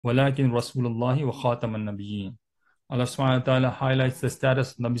وَلَكِنْ رَسُولُ اللَّهِ وَخَاتَمَ النَّبِيِّينَ. Allah subhanahu wa ta'ala highlights the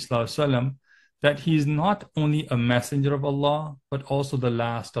status of Nabi sallallahu alaihi wasallam, that he is not only a messenger of Allah, but also the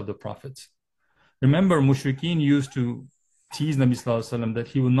last of the prophets. Remember, mushrikeen used to tease Nabi sallallahu alaihi wasallam that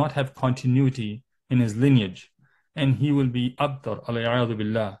he will not have continuity in his lineage, and he will be abtar, alayhi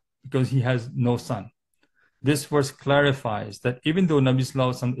billah, because he has no son. This verse clarifies that even though Nabi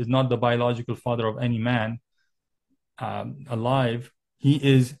sallallahu alaihi wasallam is not the biological father of any man alive, he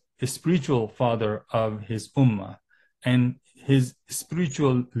is a spiritual father of his ummah, and his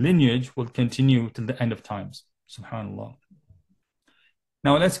spiritual lineage will continue till the end of times. Subhanallah.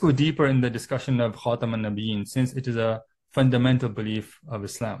 Now let's go deeper in the discussion of Khatam al-Nabiyyin, since it is a fundamental belief of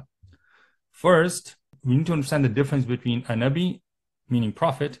Islam. First, we need to understand the difference between a Nabi, meaning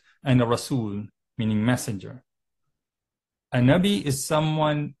prophet, and a Rasul, meaning messenger. A Nabi is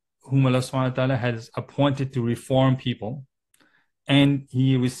someone whom Allah subhanahu wa ta'ala has appointed to reform people, and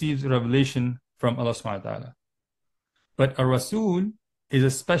he receives revelation from Allah subhanahu wa ta'ala. But a Rasul is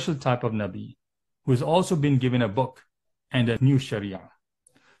a special type of Nabi who has also been given a book and a new Sharia.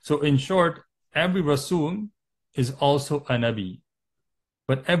 So in short, every Rasul is also a Nabi,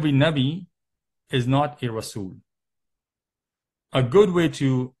 but every Nabi is not a Rasul. A good way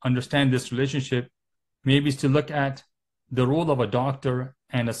to understand this relationship maybe is to look at the role of a doctor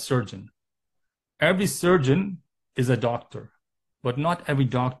and a surgeon. Every surgeon is a doctor, but not every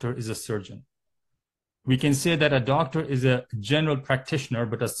doctor is a surgeon. We can say that a doctor is a general practitioner,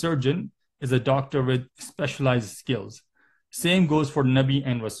 but a surgeon is a doctor with specialized skills. Same goes for Nabi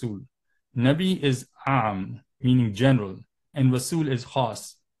and Rasul. Nabi is am, meaning general, and Rasul is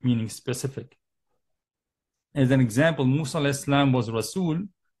khas, meaning specific. As an example, Musa a.s. was Rasul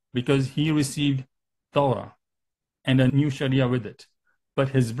because he received Torah and a new Sharia with it. But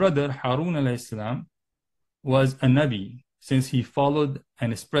his brother Harun a.s. was a Nabi, since he followed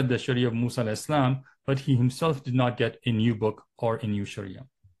and spread the Sharia of Musa a.s., but he himself did not get a new book or a new Sharia.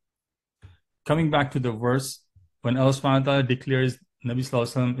 Coming back to the verse, when Allah subhanahu wa ta'ala declares Nabi sallallahu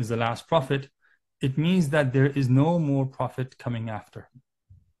alaihi wasallam is the last prophet, it means that there is no more prophet coming after him.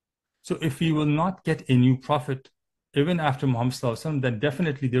 So if we will not get a new prophet even after Muhammad sallallahu alaihi wasallam, then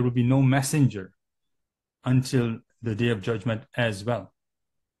definitely there will be no messenger until the day of judgment as well.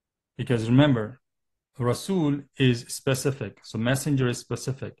 Because remember, Rasul is specific, so messenger is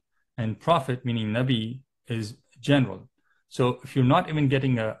specific, and prophet, meaning Nabi, is general. So if you're not even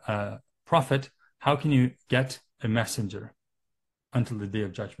getting a prophet, how can you get a messenger until the day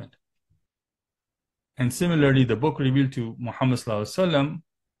of judgment? And similarly, the book revealed to Muhammad sallallahu alaihi wasallam,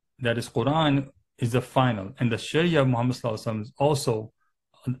 that is Quran, is the final, and the Sharia of Muhammad sallallahu alaihi wasallam is also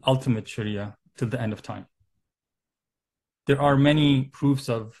an ultimate Sharia till the end of time. There are many proofs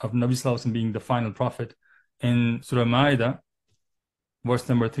of Nabi sallallahu alaihi wasallam being the final prophet. In Surah Ma'idah, verse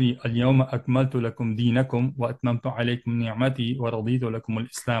number 3, Al-Yawma akmaltu lakum deenakum wa atmamtu alaykum ni'mati wa raditu lakum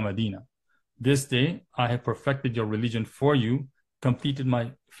al-Islam deena. This day I have perfected your religion for you, completed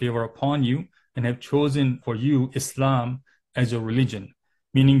my favor upon you, and have chosen for you Islam as your religion.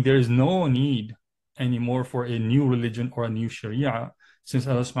 Meaning there is no need anymore for a new religion or a new Sharia, since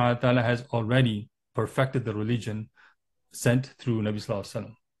Allah subhanahu wa ta'ala has already perfected the religion sent through Nabi sallallahu alaihi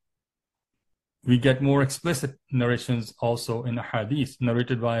wasallam. We get more explicit narrations also in a hadith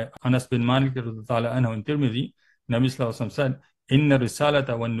narrated by Anas bin Malik radhiyallahu anhu in Tirmidhi. Nabi sallallahu alaihi wasallam said, "Inna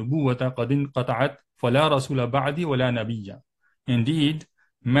risalata wa nubuwata qad inqata'at fala rasula ba'di wala nabiyya." Indeed,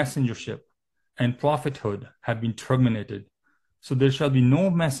 messengership and prophethood have been terminated, so there shall be no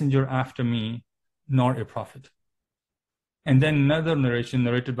messenger after me, nor a prophet. And then another narration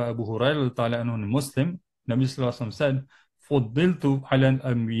narrated by Abu Hurairah radhiyallahu anhu in Muslim, Nabi sallallahu alaihi wasallam said, "Fuddiltu 'ala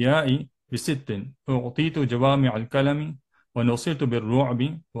al-anbiya'i بست أعطيت جوامع الكلم ونصرت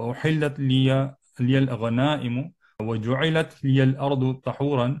بالرعب وأحلت لي الغنائم وجعلت لي الأرض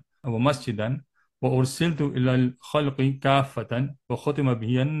طحورا ومسجدا وأرسلت إلى الخلق كافة وختم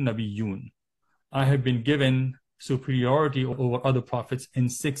به النبيون." I have been given superiority over other prophets in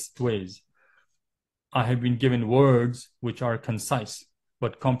 6 ways. I have been given words which are concise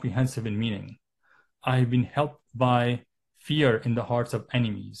but comprehensive in meaning. I have been helped by fear in the hearts of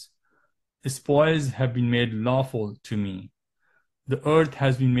enemies. Spoils have been made lawful to me. The earth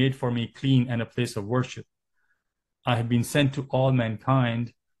has been made for me clean and a place of worship. I have been sent to all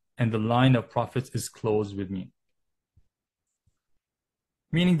mankind, and the line of prophets is closed with me.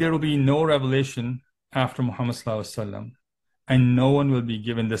 Meaning there will be no revelation after Muhammad sallallahu alaihi wasallam, and no one will be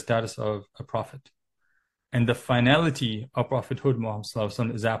given the status of a prophet. And the finality of prophethood, Muhammad sallallahu alaihi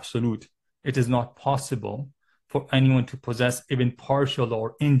wasallam, is absolute. It is not possible for anyone to possess even partial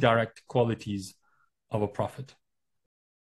or indirect qualities of a prophet.